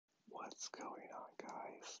What's going on,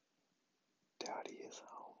 guys? Daddy is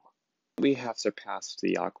home. We have surpassed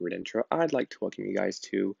the awkward intro. I'd like to welcome you guys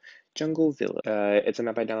to Jungle Village. It's a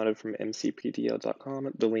map I downloaded from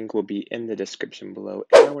mcptl.com. The link will be in the description below.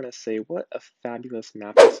 And I want to say what a fabulous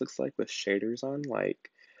map this looks like with shaders on.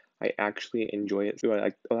 Like, I actually enjoy it.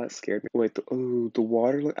 Oh, that scared me. Wait, the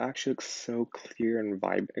water actually looks so clear and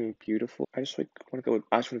vibrant and beautiful. I just want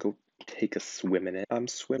to go take a swim in it. I'm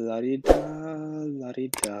swimming, la-di-da,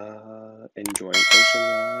 enjoying ocean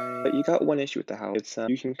life. But you got one issue with the house. It's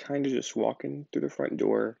you can kind of just walk in through the front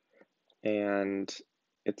door, and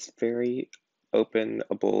it's very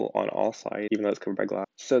openable on all sides, even though it's covered by glass.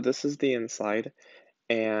 So this is the inside,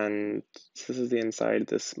 and this is the inside.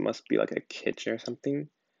 This must be like a kitchen or something.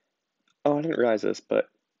 Oh, I didn't realize this, but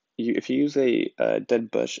if you use a dead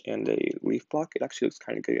bush and a leaf block, it actually looks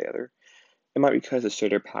kind of good together. It might be because it's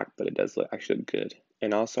shader packed, but it does actually look good.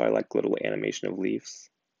 And also, I like little animation of leaves.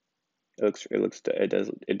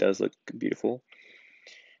 It does look beautiful.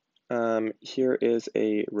 Here is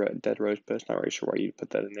a dead rose bush. Not really sure why you'd put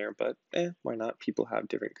that in there, but why not? People have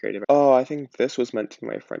different creative. Oh, I think this was meant to be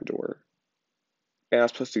my front door. And I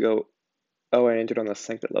was supposed to go. Oh, I entered on the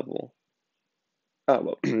second level. Oh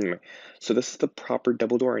well. Anyway, so this is the proper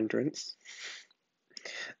double door entrance.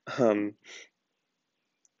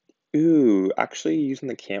 Ooh, actually using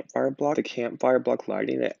the campfire block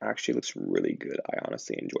lighting, it actually looks really good. I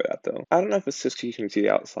honestly enjoy that though. I don't know if it's just 'cause you can see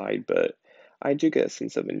the outside, but I do get a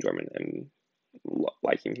sense of enjoyment and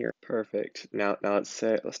liking here. Perfect. Now let's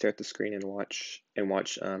stare at the screen and watch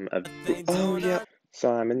oh yeah.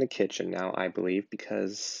 So I'm in the kitchen now, I believe,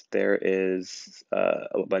 because there is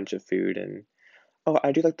a bunch of food and oh,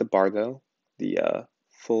 I do like the bar though. The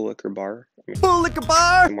full liquor bar. Full liquor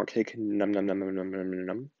bar! More cake. Num num num num num num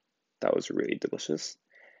num. That was really delicious.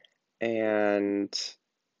 And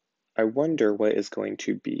I wonder what is going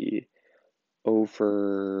to be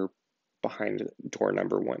over behind door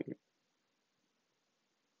number 1.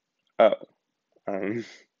 Oh,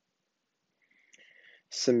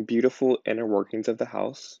 some beautiful inner workings of the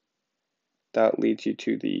house that leads you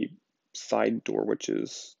to the side door, which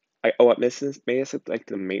is maybe it's like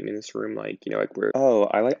the maintenance room, like like where. Oh,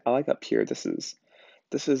 I like up here. This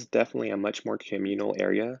is definitely a much more communal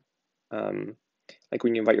area. Like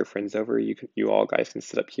when you invite your friends over, you all guys can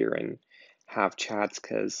sit up here and have chats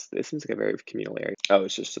because this seems like a very communal area. Oh,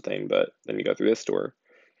 it's just a thing, but then you go through this door,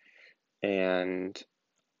 and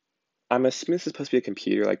I'm assuming this is supposed to be a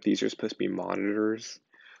computer. Like these are supposed to be monitors.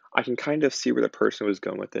 I can kind of see where the person was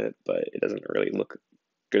going with it, but it doesn't really look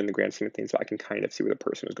good in the grand scheme of things. But I can kind of see where the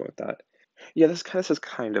person was going with that. Yeah, this kind of says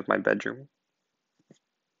kind of my bedroom.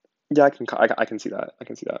 Yeah, I can see that. I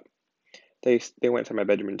can see that. They went to my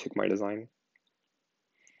bedroom and took my design.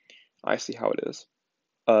 I see how it is.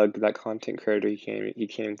 That content creator, he can't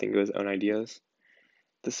even think of his own ideas.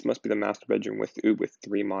 This must be the master bedroom with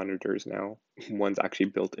 3 monitors now. One's actually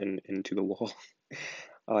built into the wall.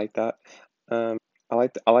 I like that. I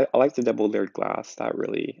like the double layered glass. That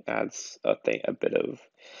really adds a bit of.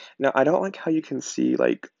 Now I don't like how you can see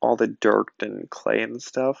like all the dirt and clay and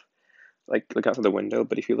stuff like look outside the window.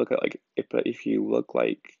 But if you look at if you look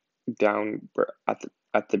like down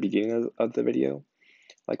at the beginning of the video,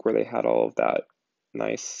 like where they had all of that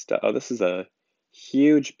nice stuff. Oh, this is a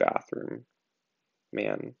huge bathroom,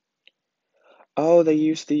 man. Oh, they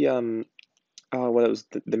used the oh, what it was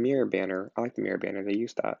the mirror banner. I like the mirror banner. They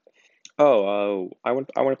used that. I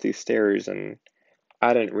went up these stairs and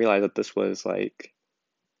I didn't realize that this was like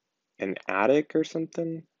an attic or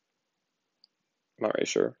something. I'm not really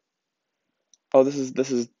sure. Oh, this is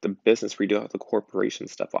the business where you do the corporation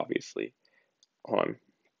stuff, obviously. Hold on,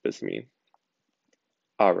 this me.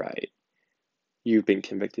 All right, you've been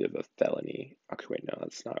convicted of a felony. Okay, wait, no,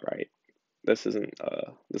 that's not right. This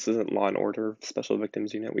isn't Law and Order Special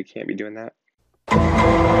Victims Unit. We can't be doing that.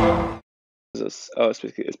 Oh, it's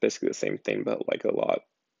basically the same thing, but like a lot.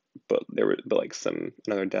 But like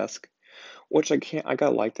another desk, which I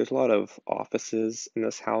gotta like. There's a lot of offices in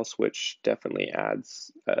this house, which definitely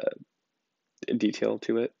adds detail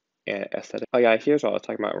to it and aesthetic. Oh yeah, here's what I was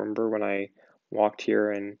talking about. Remember when I walked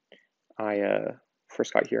here and I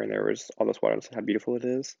first got here and there was all this water and how beautiful it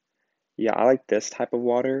is. Yeah, I like this type of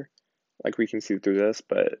water. Like we can see through this,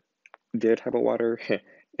 but the type of water,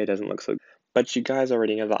 it doesn't look so good. But you guys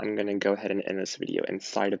already know that I'm going to go ahead and end this video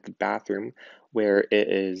inside of the bathroom, where it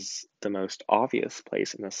is the most obvious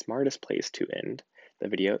place and the smartest place to end the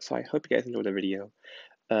video. So I hope you guys enjoyed the video.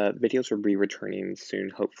 Videos will be returning soon,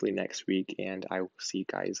 hopefully next week, and I will see you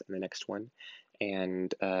guys in the next one.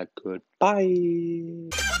 And goodbye!